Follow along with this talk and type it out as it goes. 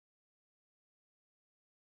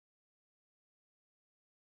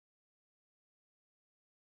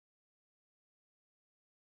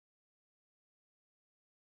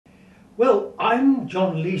Well, I'm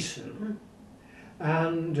John Leeson,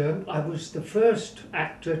 and I was the first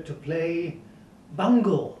actor to play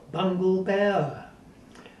Bungle Bear.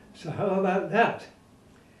 So how about that?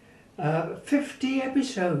 50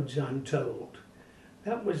 episodes, I'm told.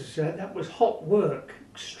 That was hot work,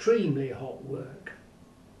 extremely hot work.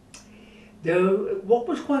 Though what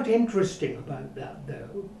was quite interesting about that,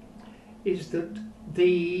 though, is that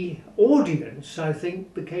the audience, I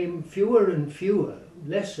think, became fewer and fewer,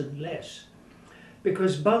 less and less,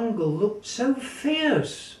 because Bungle looked so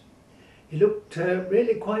fierce. He looked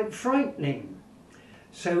really quite frightening.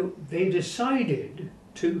 So they decided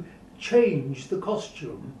to change the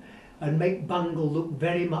costume and make Bungle look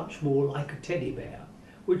very much more like a teddy bear,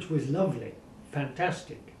 which was lovely,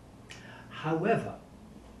 fantastic. However,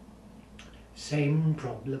 same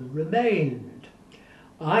problem remained.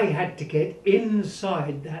 I had to get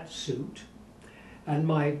inside that suit, and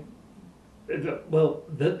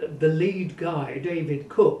the lead guy, David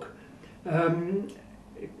Cook,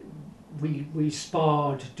 we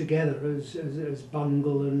sparred together as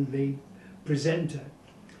Bungle and the presenter.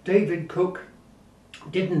 David Cook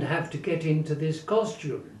didn't have to get into this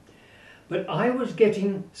costume, but I was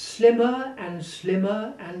getting slimmer and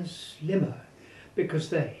slimmer and slimmer because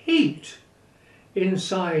the heat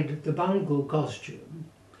inside the Bungle costume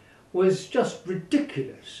was just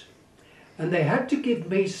ridiculous, and they had to give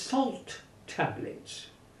me salt tablets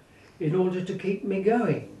in order to keep me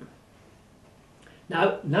going.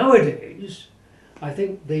 Now, nowadays, I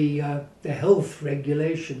think the health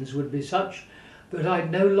regulations would be such that I'd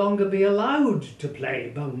no longer be allowed to play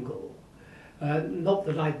Bungle. Not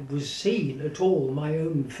that I was seen at all, my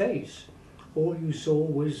own face. All you saw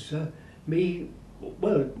was me,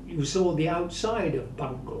 well, you saw the outside of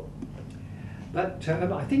Bungle. But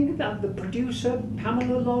I think that the producer,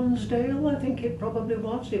 Pamela Lonsdale, I think it probably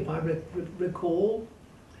was, if I recall,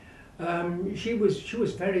 she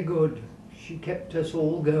was very good. She kept us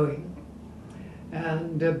all going.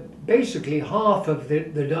 And basically half of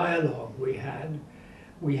the dialogue we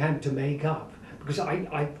had to make up, because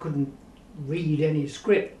I couldn't read any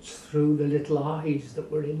scripts through the little eyes that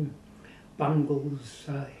were in Bungle's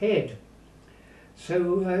head.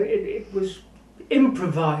 So it was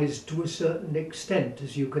improvised to a certain extent,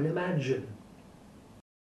 as you can imagine.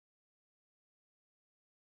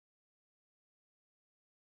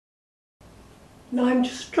 Now I'm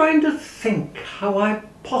just trying to think how I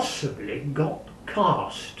possibly got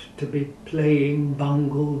cast to be playing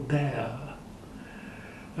Bungle Bear.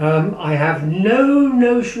 I have no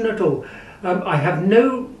notion at all. I have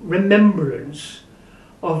no remembrance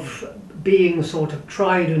of being sort of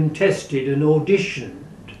tried and tested and auditioned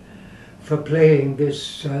for playing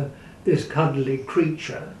this cuddly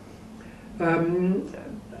creature.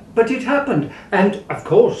 But it happened, and of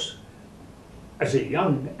course, as a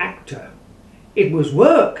young actor, it was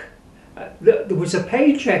work. There was a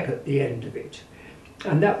paycheck at the end of it,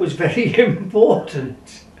 and that was very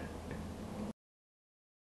important.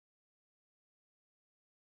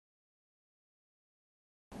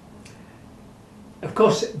 Of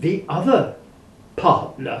course, the other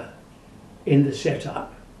partner in the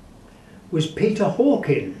setup was Peter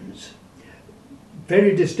Hawkins,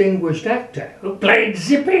 very distinguished actor, who played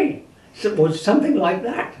Zippy, or something like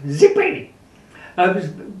that, Zippy. Was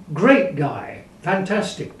a great guy,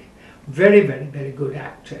 fantastic, very, very, very good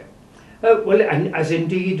actor. Well, and as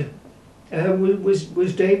indeed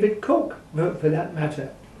was David Cook, for that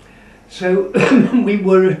matter. So we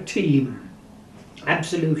were a team,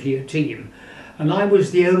 absolutely a team. And I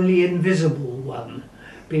was the only invisible one,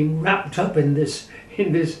 being wrapped up in this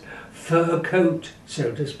fur coat,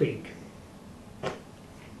 so to speak.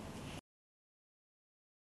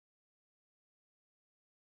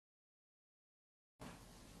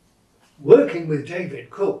 Working with David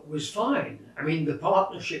Cook was fine. I mean, the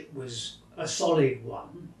partnership was a solid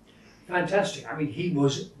one. Fantastic. I mean, he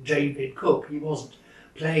was David Cook. He wasn't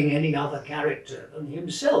playing any other character than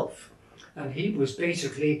himself. And he was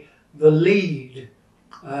basically the lead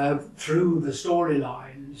through the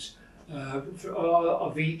storylines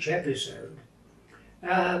of each episode.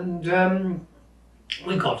 And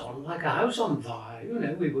we got on like a house on fire. You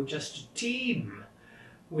know, we were just a team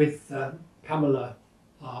with Pamela,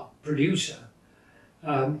 our producer,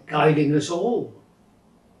 guiding us all.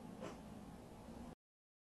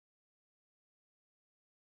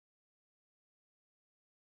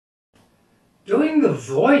 Doing the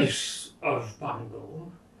voice of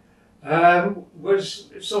Bungle was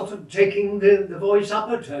sort of taking the voice up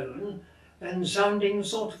a tone and sounding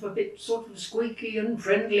sort of a bit sort of squeaky and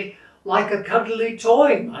friendly, like a cuddly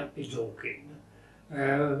toy might be talking.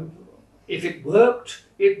 If it worked,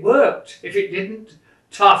 it worked. If it didn't,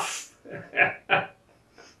 tough.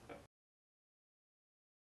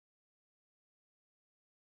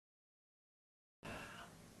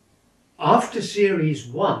 After series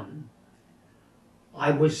 1,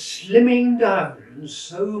 I was slimming down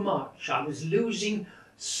so much, I was losing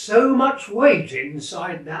so much weight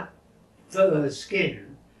inside that fur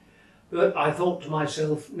skin, that I thought to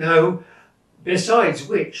myself, no, besides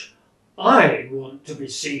which, I want to be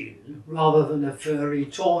seen rather than a furry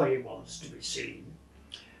toy wants to be seen.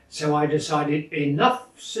 So I decided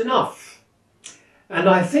enough's enough. And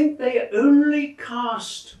I think they only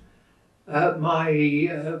cast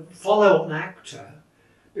my follow-on actor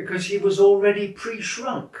because he was already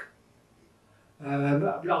pre-shrunk.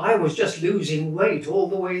 I was just losing weight all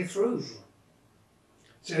the way through.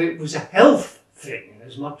 So it was a health thing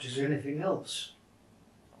as much as anything else.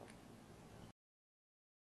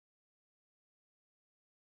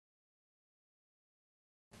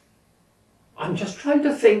 I'm just trying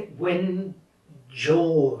to think when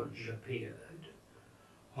George appeared.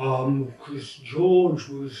 Because George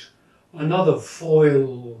was another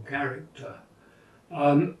foil character.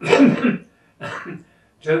 To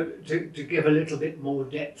give a little bit more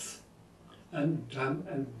depth and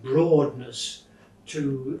broadness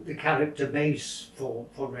to the character base for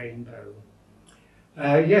Rainbow.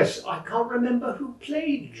 Yes, I can't remember who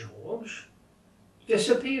played George.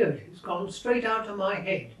 Disappeared. It's gone straight out of my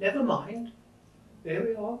head. Never mind. There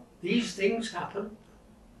we are. These things happen.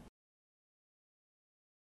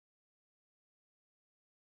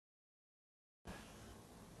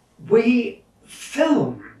 We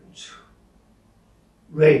filmed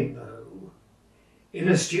Rainbow in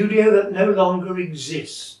a studio that no longer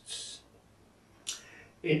exists.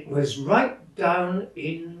 It was right down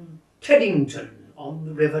in Teddington on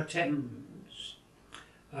the River Thames.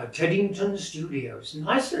 Teddington Studios,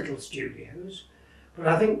 nice little studios, but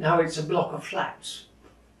I think now it's a block of flats.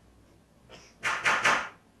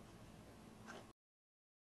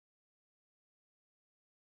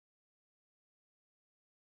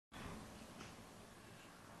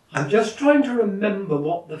 I'm just trying to remember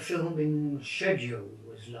what the filming schedule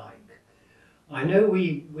was like. I know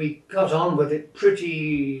we got on with it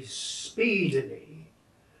pretty speedily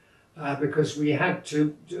because we had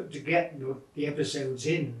to get the episodes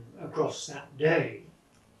in across that day.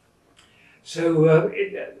 So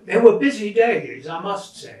there were busy days, I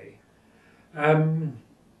must say.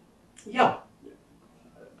 Yeah,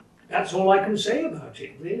 that's all I can say about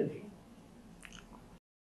it, really.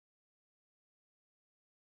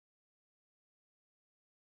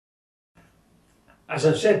 As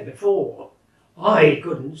I've said before, I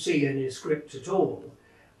couldn't see any script at all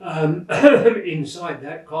inside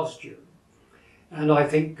that costume. And I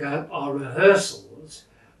think our rehearsals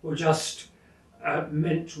were just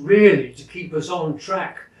meant really to keep us on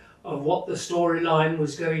track of what the storyline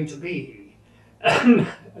was going to be.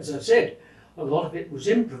 As I said, a lot of it was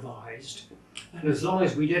improvised, and as long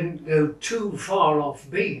as we didn't go too far off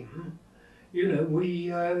beam, you know,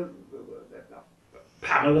 we,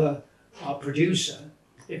 Pamela, our producer,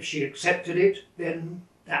 if she accepted it, then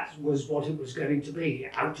that was what it was going to be.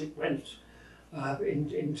 Out it went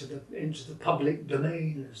into the public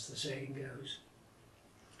domain, as the saying goes.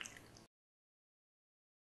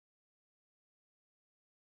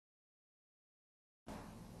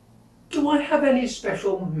 Do I have any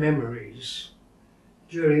special memories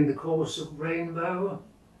during the course of Rainbow?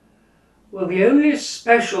 Well, the only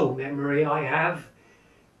special memory I have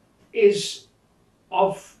is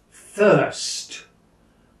of thirst,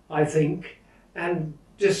 I think, and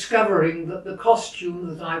discovering that the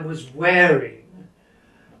costume that I was wearing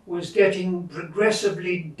was getting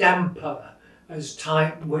progressively damper as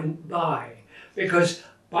time went by, because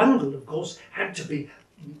Bungle, of course, had to be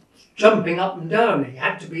jumping up and down. He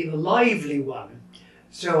had to be the lively one.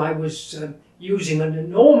 So I was using an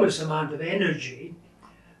enormous amount of energy,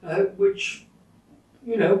 which,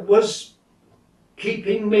 you know, was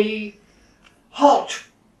keeping me hot.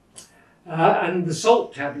 And the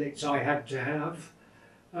salt tablets I had to have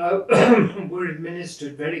were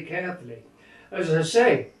administered very carefully. As I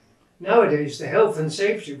say, nowadays the health and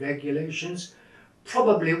safety regulations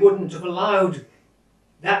probably wouldn't have allowed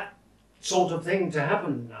that sort of thing to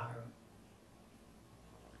happen now.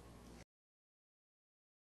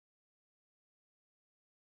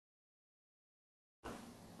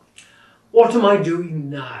 What am I doing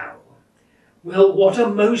now? Well, what are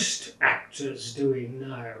most actors doing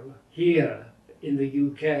now, here in the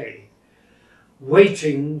UK?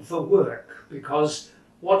 Waiting for work, because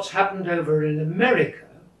what's happened over in America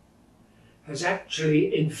has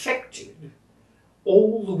actually infected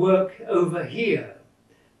all the work over here.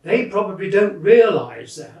 They probably don't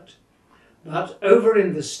realise that, But over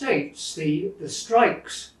in the States, the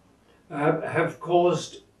strikes have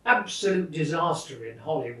caused absolute disaster in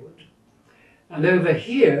Hollywood. And over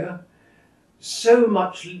here, so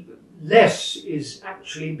much less is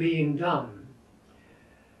actually being done.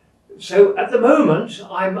 So at the moment,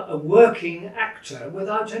 I'm a working actor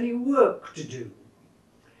without any work to do.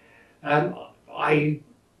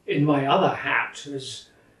 In my other hat, as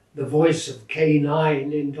the voice of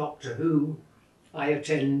K9 in Doctor Who, I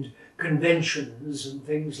attend conventions and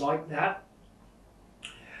things like that,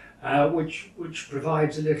 which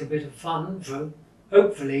provides a little bit of fun for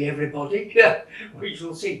hopefully everybody. We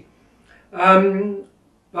shall see.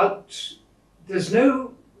 But there's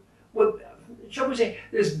no, well, shall we say,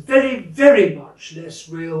 there's very, very much less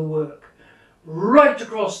real work right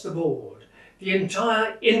across the board. The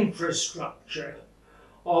entire infrastructure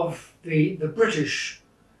of the British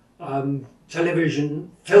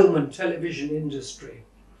television, film and television industry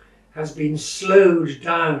has been slowed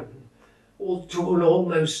down to an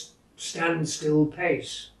almost standstill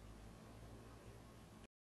pace.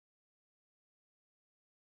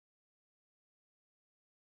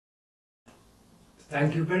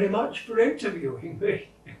 Thank you very much for interviewing me.